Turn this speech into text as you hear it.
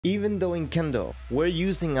Even though in Kendo, we're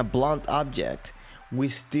using a blunt object, we're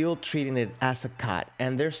still treating it as a cut.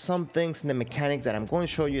 And there's some things in the mechanics that I'm going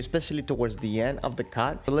to show you, especially towards the end of the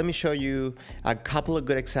cut. But let me show you a couple of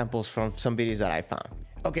good examples from some videos that I found.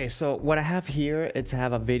 Okay, so what I have here is I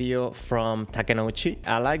have a video from Tenoushi.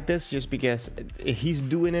 I like this just because he's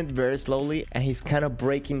doing it very slowly and he's kind of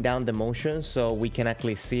breaking down the motion so we can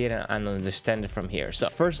actually see it and understand it from here. So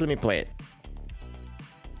first, let me play it.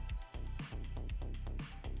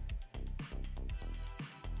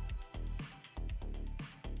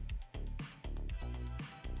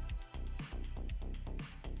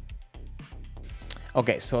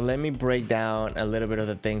 Okay, so let me break down a little bit of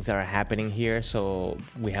the things that are happening here so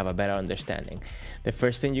we have a better understanding. The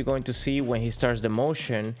first thing you're going to see when he starts the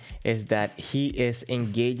motion is that he is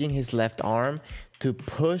engaging his left arm to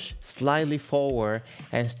push slightly forward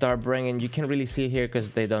and start bringing, you can really see it here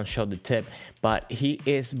because they don't show the tip, but he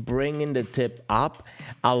is bringing the tip up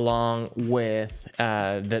along with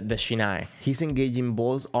the shinai. He's engaging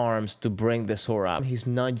both arms to bring the sword up. He's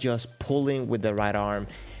not just pulling with the right arm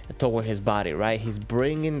toward his body, right? He's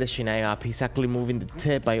bringing the shinai up. He's actually moving the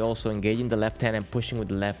tip by also engaging the left hand and pushing with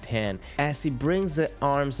the left hand. As he brings the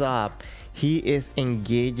arms up, he is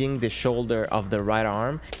engaging the shoulder of the right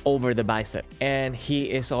arm over the bicep, and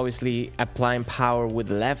he is obviously applying power with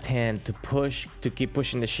the left hand to push, to keep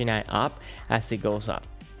pushing the shinai up as he goes up.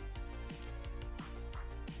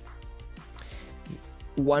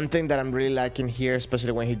 One thing that I'm really liking here,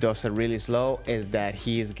 especially when he does it really slow, is that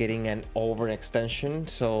he is getting an overextension.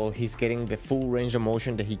 So he's getting the full range of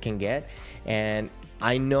motion that he can get. And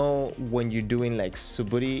I know when you're doing like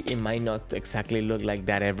suburi, it might not exactly look like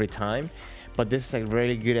that every time. But this is a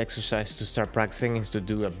really good exercise to start practicing, is to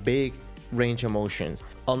do a big range of motions.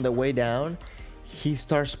 On the way down, he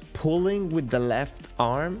starts pulling with the left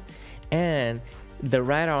arm and the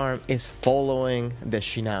right arm is following the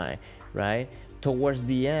shinai, right? Towards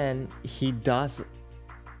the end, he does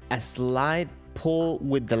a slight pull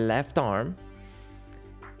with the left arm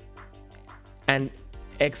and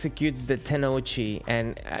executes the tenoushi.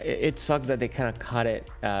 And it sucks that they kind of cut it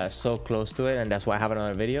so close to it, and that's why I have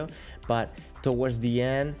another video. But towards the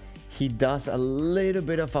end, he does a little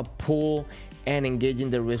bit of a pull and engaging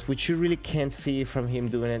the wrist, which you really can't see from him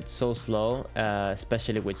doing it so slow,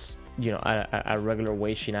 especially with, you know, a regular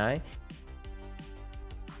way shinai.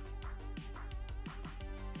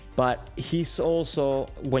 But he's also,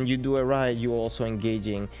 when you do it right, you're also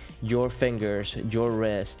engaging your fingers, your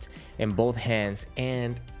wrist, and both hands.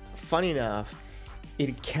 And funny enough,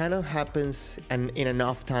 it kind of happens in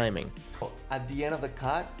enough timing. At the end of the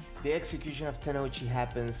cut, the execution of tenouchi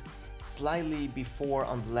happens slightly before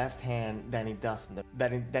on the left hand than it does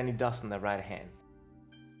on the right hand.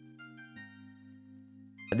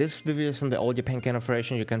 This video is from the All Japan Kendo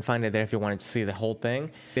Federation. You can find it there if you wanted to see the whole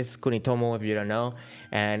thing. This is Kunitomo, if you don't know,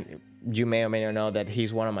 and you may or may not know that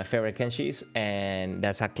he's one of my favorite kenshis, and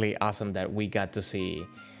that's actually awesome that we got to see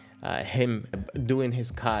him doing his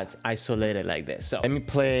cuts isolated like this. So let me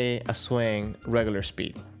play a swing regular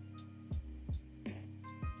speed.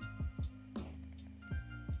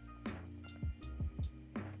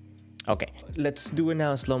 Okay, let's do it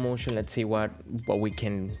now in slow motion. Let's see what we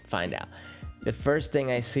can find out. The first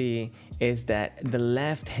thing I see is that the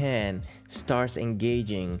left hand starts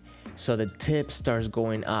engaging, so the tip starts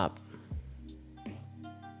going up.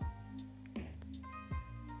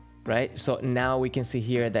 Right? So now we can see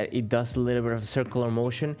here that it does a little bit of circular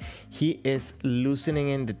motion. He is loosening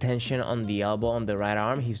in the tension on the elbow on the right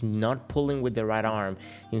arm. He's not pulling with the right arm.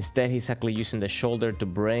 Instead, he's actually using the shoulder to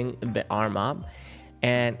bring the arm up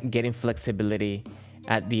and getting flexibility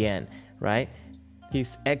at the end, right?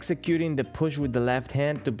 He's executing the push with the left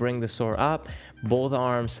hand to bring the sword up. Both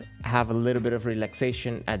arms have a little bit of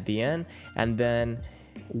relaxation at the end. And then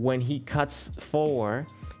when he cuts forward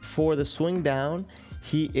for the swing down,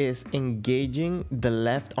 he is engaging the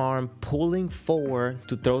left arm, pulling forward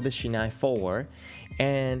to throw the shinai forward.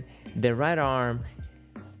 And the right arm,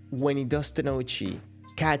 when he does tenouchi,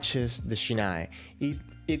 catches the shinai.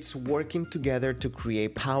 It's working together to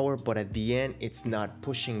create power, but at the end, it's not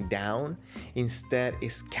pushing down. Instead,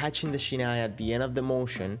 it's catching the shinai at the end of the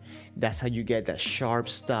motion. That's how you get that sharp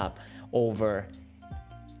stop over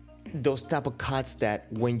those type of cuts that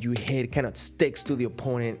when you hit, kind of sticks to the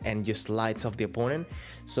opponent and just lights off the opponent.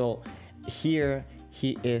 So here,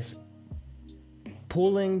 he is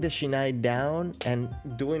pulling the shinai down and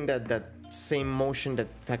doing that same motion that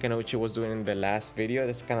Tenoushi was doing in the last video.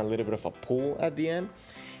 That's kind of a little bit of a pull at the end.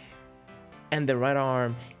 And the right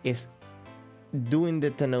arm is doing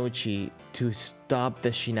the tenouchi to stop the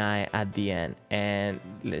shinai at the end. And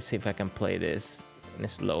let's see if I can play this in a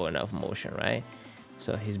slow enough motion, right?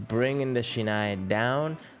 So he's bringing the shinai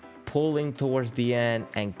down, pulling towards the end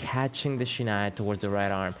and catching the shinai towards the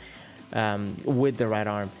right arm, with the right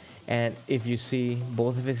arm. And if you see,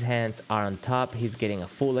 both of his hands are on top. He's getting a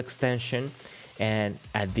full extension, and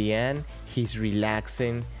at the end he's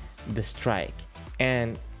relaxing the strike.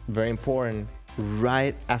 And very important,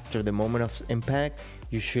 right after the moment of impact,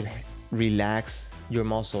 you should relax your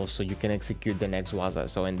muscles so you can execute the next waza.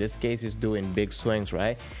 So in this case, he's doing big swings,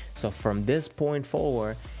 right? So from this point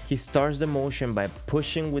forward, he starts the motion by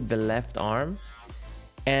pushing with the left arm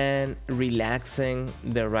and relaxing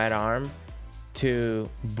the right arm to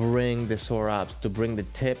bring the sword up, to bring the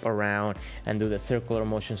tip around and do the circular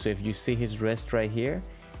motion. So if you see his wrist right here,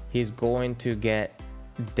 he's going to get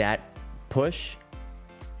that push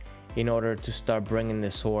in order to start bringing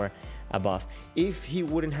the sword above. If he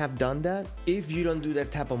wouldn't have done that, if you don't do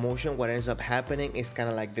that type of motion, what ends up happening is kind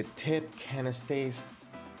of like the tip kind of stays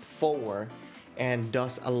forward and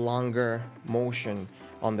does a longer motion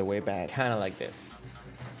on the way back, kind of like this.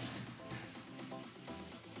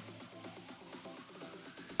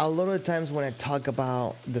 A lot of times when I talk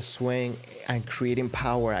about the swing and creating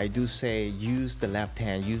power, I do say use the left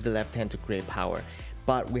hand to create power.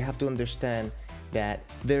 But we have to understand that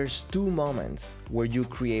there's two moments where you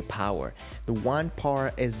create power. The one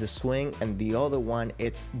part is the swing, and the other one,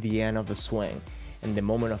 it's the end of the swing and the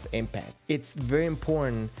moment of impact. It's very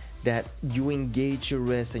important that you engage your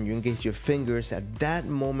wrist and you engage your fingers at that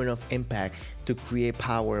moment of impact to create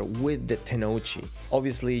power with the tenoushi.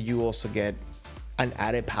 Obviously, you also get an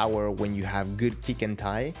added power when you have good kick and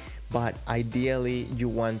tie, but ideally you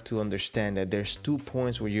want to understand that there's 2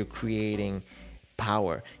 points where you're creating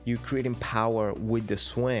power. You're creating power with the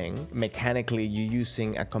swing. Mechanically, you're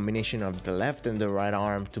using a combination of the left and the right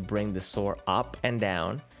arm to bring the sword up and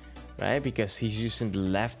down, right? Because he's using the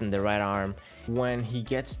left and the right arm. When he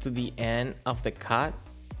gets to the end of the cut,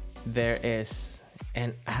 there is,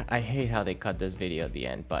 and I hate how they cut this video at the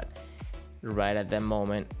end, but right at that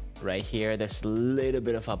moment, right here, there's a little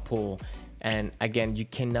bit of a pull. And again, you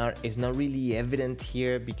cannot, it's not really evident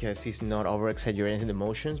here because he's not over exaggerating the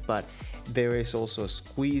motions, but there is also a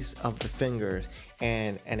squeeze of the fingers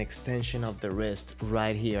and an extension of the wrist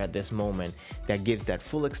right here at this moment that gives that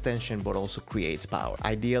full extension but also creates power.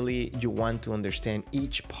 Ideally, you want to understand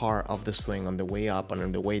each part of the swing on the way up and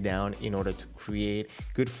on the way down in order to create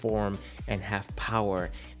good form and have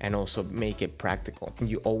power and also make it practical.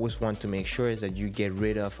 You always want to make sure is that you get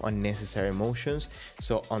rid of unnecessary motions.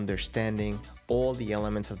 So understanding all the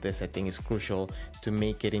elements of this, I think, is crucial to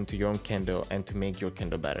make it into your own kendo and to make your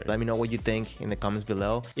kendo better. Let me know what you think in the comments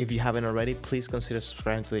below. If you haven't already, please consider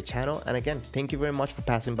subscribing to the channel. And again, thank you very much for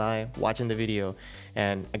passing by, watching the video.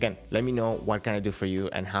 And again, let me know what can I do for you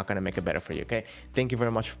and how can I make it better for you, okay? Thank you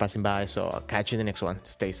very much for passing by. So I'll catch you in the next one.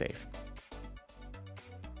 Stay safe.